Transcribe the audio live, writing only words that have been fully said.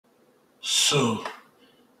So,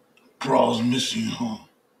 bra's missing, huh?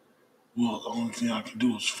 Well, the only thing I can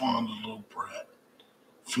do is find the little brat.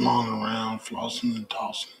 Flying around, flossing and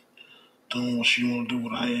tossing, doing what she want to do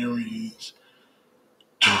with her earrings.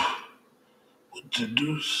 What the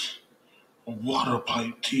deuce? A water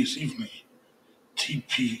pipe tea evening.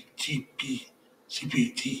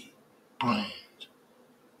 CPT brand.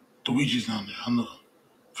 Luigi's down there, I know.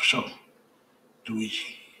 For sure.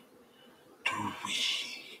 Luigi.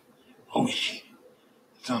 Luigi.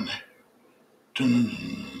 It's down there.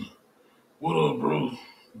 Dun. What up, bro?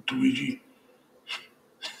 Luigi.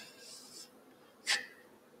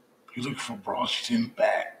 You looking for bra? She's in the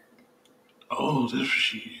back. Oh, that's where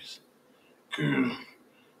she is. Girl,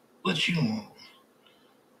 what you want?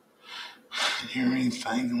 Earrings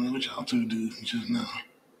dangling. What y'all two do just now?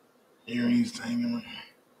 Earrings dangling.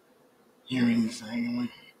 Earrings dangling.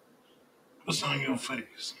 What's on your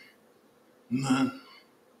face? None.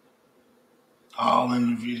 All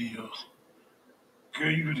in the video. Girl,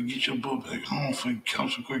 you better get your butt back home for the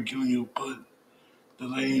cops will quit killing your butt. The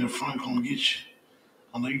lady in the front gonna get you.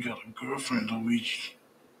 I know you got a girlfriend, Luigi.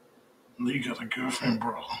 I know you got a girlfriend,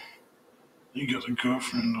 bro. You got a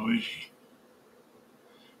girlfriend, Luigi.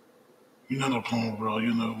 You're not a plumber, bro.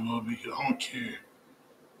 You know what? I don't care.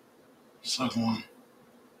 Suck one.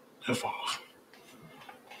 F off.